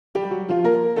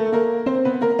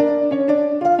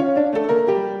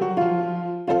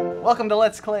Welcome to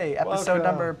Let's Clay, episode Welcome.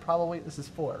 number probably, this is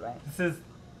 4, right? This is...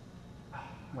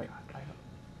 Wait,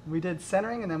 we did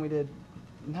centering and then we did,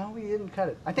 no we didn't cut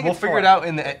it. I think We'll it's figure 4. it out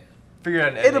in the... Figure it out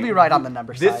in It'll editing. be right on the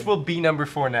number This side. will be number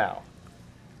 4 now.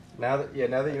 Now that you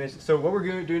mentioned... So what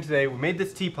we're doing today, we made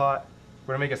this teapot.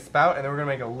 We're going to make a spout and then we're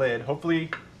going to make a lid. Hopefully,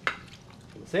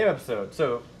 in the same episode.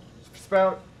 So,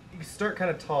 spout, you can start kind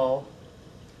of tall.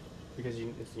 Because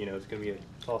it's going to be a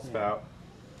tall spout.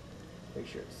 Make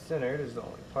sure it's centered is the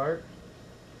only part.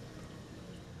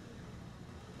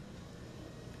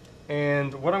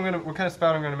 And what kind of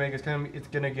spout I'm gonna make is it's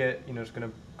gonna get, it's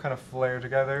gonna kind of flare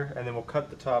together, and then we'll cut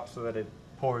the top so that it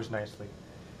pours nicely.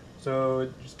 So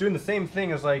just doing the same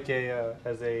thing as like a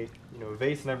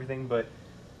vase and everything, but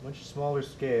much smaller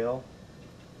scale.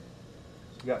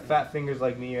 So you got fat fingers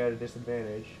like me, you're at a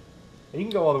disadvantage. And you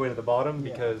can go all the way to the bottom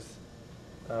because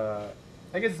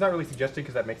I guess it's not really suggested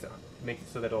because that makes it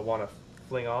so that it'll want to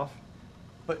fling off.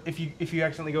 But if you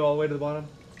accidentally go all the way to the bottom,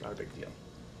 it's not a big deal.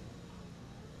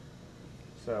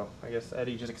 So I guess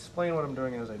Eddie, just explain what I'm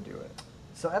doing as I do it.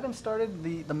 So Evan started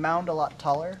the mound a lot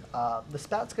taller. The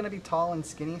spout's going to be tall and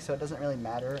skinny, so it doesn't really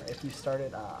matter if you start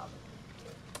it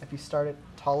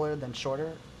taller than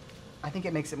shorter. I think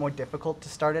it makes it more difficult to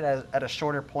start it at a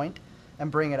shorter point and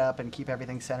bring it up and keep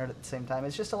everything centered at the same time.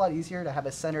 It's just a lot easier to have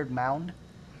a centered mound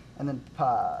and then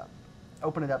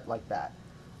open it up like that.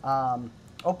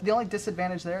 The only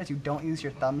disadvantage there is you don't use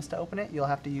your thumbs to open it. You'll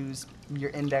have to use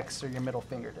your index or your middle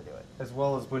finger to do it. As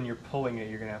well as when you're pulling it,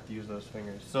 you're going to have to use those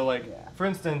fingers. So like, for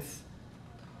instance,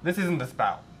 this isn't the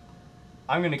spout.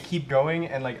 I'm going to keep going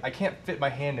and like, I can't fit my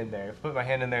hand in there. If I put my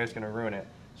hand in there, it's going to ruin it.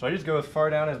 So I just go as far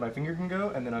down as my finger can go,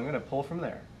 and then I'm going to pull from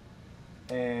there.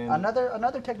 And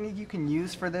another technique you can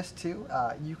use for this too,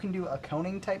 you can do a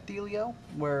coning type dealio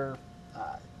where,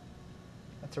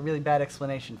 that's a really bad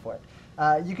explanation for it.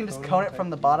 You can just cone it from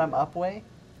the bottom up way.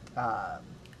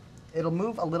 It'll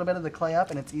move a little bit of the clay up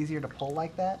and it's easier to pull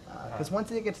like that. Because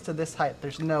once it gets to this height,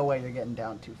 there's no way you're getting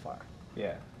down too far.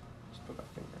 Yeah, just put my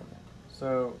finger in there.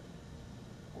 So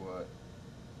what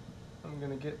I'm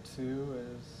going to get to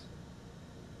is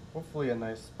hopefully a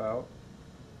nice spout.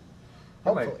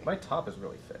 Hopefully. My top is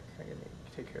really thick. I can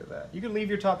take care of that. You can leave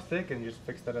your top thick and just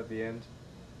fix that at the end.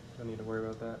 Don't need to worry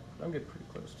about that. I'm getting pretty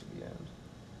close to the end.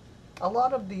 A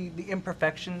lot of the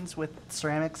imperfections with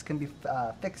ceramics can be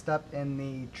fixed up in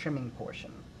the trimming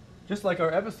portion. Just like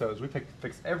our episodes, we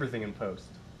fix everything in post.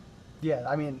 Yeah,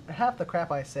 I mean, half the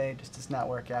crap I say just does not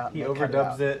work out. He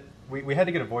overdubs it. We had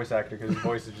to get a voice actor because his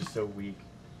voice is just so weak.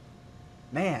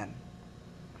 Man,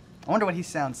 I wonder what he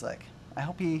sounds like. I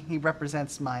hope he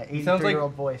represents my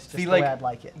 83-year-old voice just the way I'd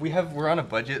like it. We're on a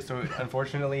budget, so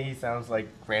unfortunately he sounds like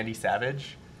Randy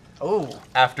Savage. Oh.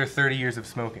 After 30 years of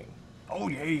smoking. Oh,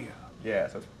 yeah. Yeah,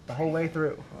 so the whole way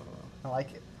through. I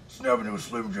like it. Snap into a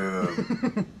Slim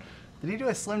Jim. Did he do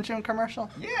a Slim Jim commercial?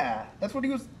 Yeah, that's what he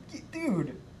was.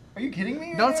 Dude, are you kidding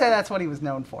me? Don't say that's what he was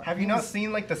known for. Have you not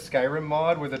seen like the Skyrim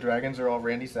mod where the dragons are all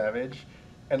Randy Savage,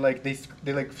 and like they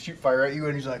like shoot fire at you,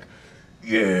 and he's like,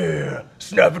 "Yeah,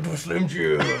 snap into a Slim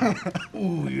Jim."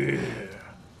 Ooh yeah.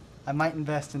 I might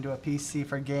invest into a PC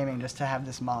for gaming just to have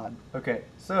this mod. Okay,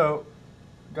 so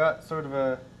got sort of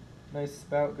a nice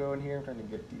spout going here. I'm trying to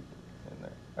get deep in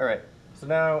there. All right, so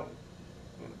now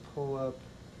I'm gonna pull up.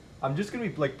 I'm just gonna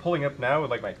be like pulling up now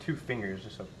with like my 2 fingers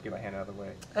just to get my hand out of the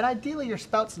way. And ideally your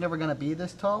spout's never gonna be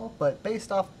this tall, but based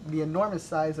off the enormous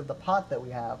size of the pot that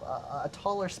we have, a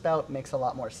taller spout makes a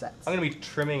lot more sense. I'm gonna be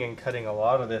trimming and cutting a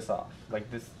lot of this off.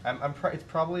 Like this, it's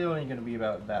probably only gonna be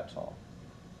about that tall.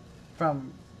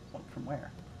 From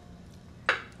where?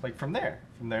 Like from there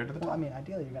to the top. Well, I mean,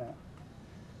 ideally you're gonna.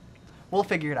 We'll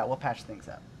figure it out. We'll patch things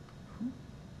up.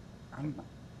 I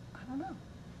don't know.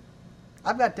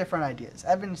 I've got different ideas.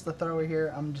 Evan's the thrower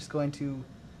here. I'm just going to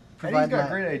provide Eddie's got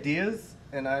great ideas,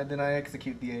 and then I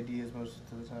execute the ideas most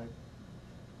of the time.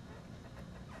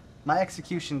 My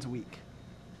execution's weak.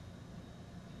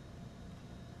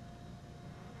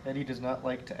 Eddie does not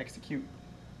like to execute.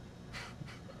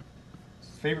 His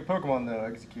favorite Pokemon, though,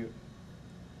 execute.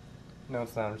 No,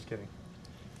 it's not. I'm just kidding.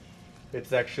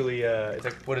 It's actually, it's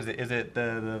like, what is it? Is it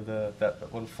that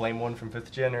one flame one from 5th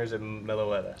gen, or is it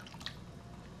Meloetta?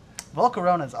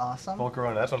 Volcarona's awesome.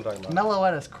 Volcarona, that's what I'm talking about.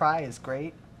 Meloetta's Cry is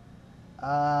great.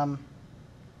 Damn.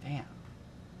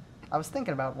 I was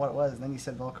thinking about what it was, and then you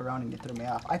said Volcarona and you threw me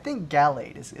off. I think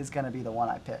Gallade is going to be the one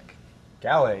I pick.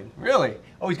 Gallade? Really?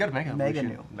 Oh, he's got a Mega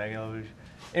Evolution. Mega Evolution.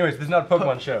 Anyways, this is not a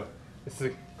Pokemon show. This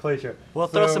is a clay show. We'll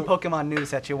throw some Pokemon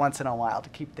news at you once in a while to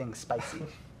keep things spicy.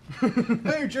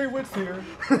 Hey, Jay Witt's here.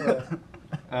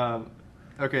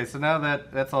 Okay, so now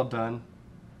that's all done, I'm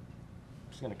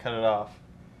just going to cut it off.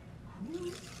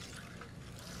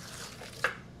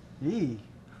 Yee.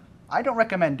 I don't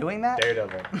recommend doing that.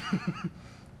 Daredevil.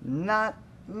 Not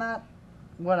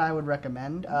what I would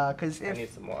recommend. Because I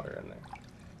need some water in there.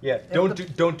 Yeah,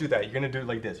 don't do that. You're gonna do it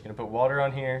like this. You're gonna put water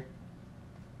on here.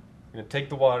 You're gonna take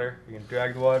the water. You're gonna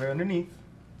drag the water underneath.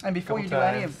 And before you do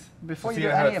any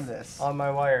of this, on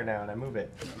my wire now, and I move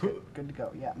it. good to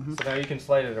go. Yeah. Mm-hmm. So now you can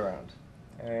slide it around.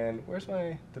 And where's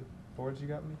the boards you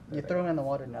got me? You throw them in the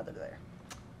water, now they're there.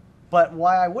 But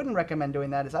why I wouldn't recommend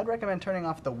doing that is I'd recommend turning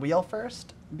off the wheel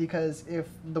first, because if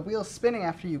the wheel's spinning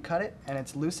after you cut it and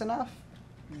it's loose enough,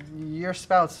 your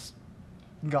spout's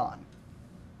gone.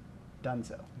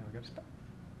 Donezo. Now we got a spout.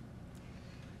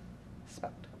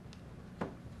 Spout.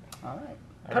 All right.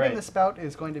 Cutting right. the spout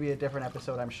is going to be a different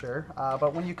episode, I'm sure.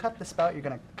 But when you cut the spout, you're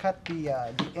going to cut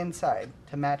the inside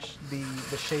to match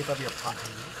the shape of your pot,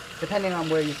 depending on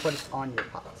where you put it on your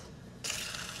pot.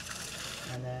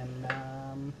 And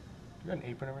then, You got an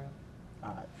apron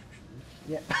around?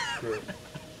 Yeah. Good.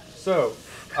 So,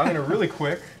 I'm going to really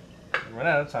quick, run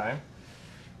out of time,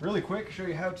 really quick show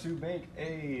you how to make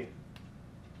a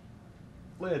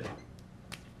lid.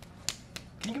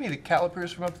 Can you give me the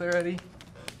calipers from up there, Eddie?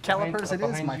 Calipers it is,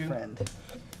 behind my you. friend.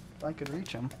 If I could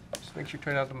reach them. Just make sure you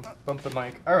try not to bump the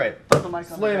mic. All right, Bump the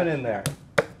mic on slam the it in there.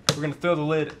 We're going to throw the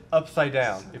lid upside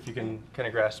down, if you can kind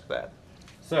of grasp that.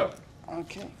 So,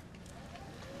 Okay.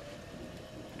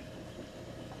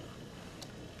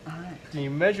 All right. can you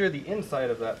measure the inside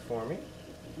of that for me?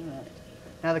 All right.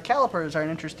 Now the calipers are an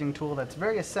interesting tool that's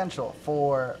very essential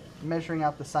for measuring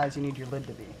out the size you need your lid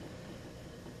to be.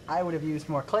 I would have used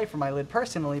more clay for my lid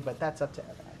personally, but that's up to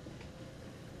Evan, I think.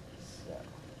 So.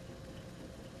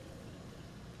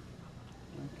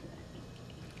 Okay.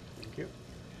 Thank you.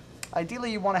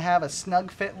 Ideally, you want to have a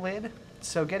snug fit lid,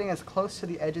 so getting as close to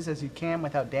the edges as you can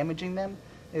without damaging them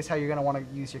is how you're going to want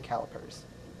to use your calipers.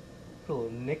 Put a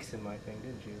little nicks in my thing,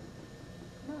 didn't you?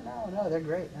 No, they're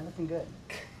great. They're looking good.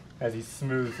 As he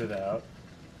smooths it out.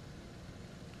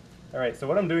 Alright, so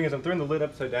what I'm doing is I'm throwing the lid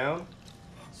upside down.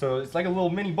 So it's like a little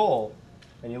mini bowl.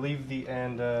 And you leave the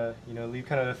end, leave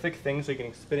kind of the thick thing so you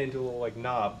can spin it into a little like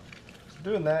knob. So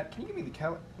doing that, can you give me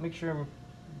the make sure I'm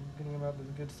getting about the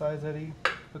good size, Eddie?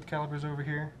 Put the calipers over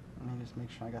here. Let me just make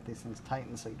sure I got these things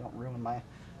tightened so you don't ruin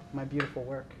my beautiful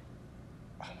work.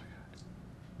 Oh my god.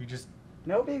 You just,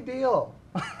 No big deal.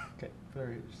 okay, put it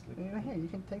over here. Just leave Here, you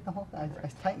can take the whole thing. I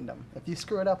tightened them. If you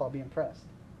screw it up, I'll be impressed.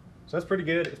 So that's pretty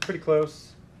good. It's pretty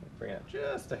close. Bring it out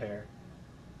just a hair.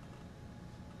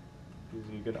 Because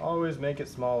you can always make it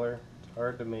smaller. It's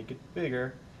hard to make it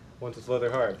bigger once it's leather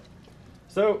hard.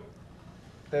 So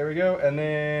there we go. And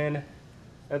then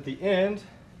at the end,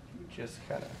 you just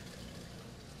kind of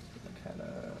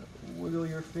wiggle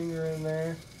your finger in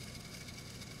there.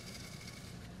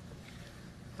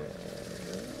 There.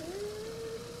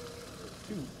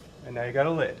 Two. And now you got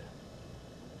a lid.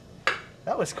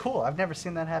 That was cool. I've never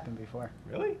seen that happen before.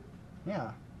 Really?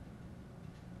 Yeah.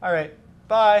 All right.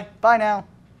 Bye. Bye now.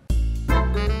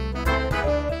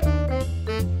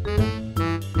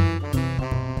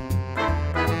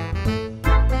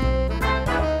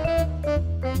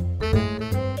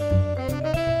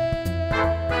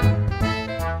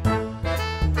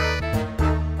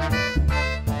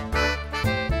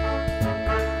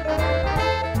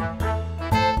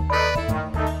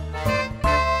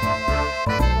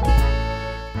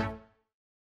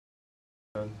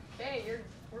 Hey,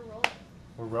 we're rolling.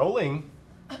 We're rolling.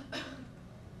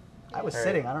 I was All right.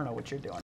 sitting. I don't know what you're doing.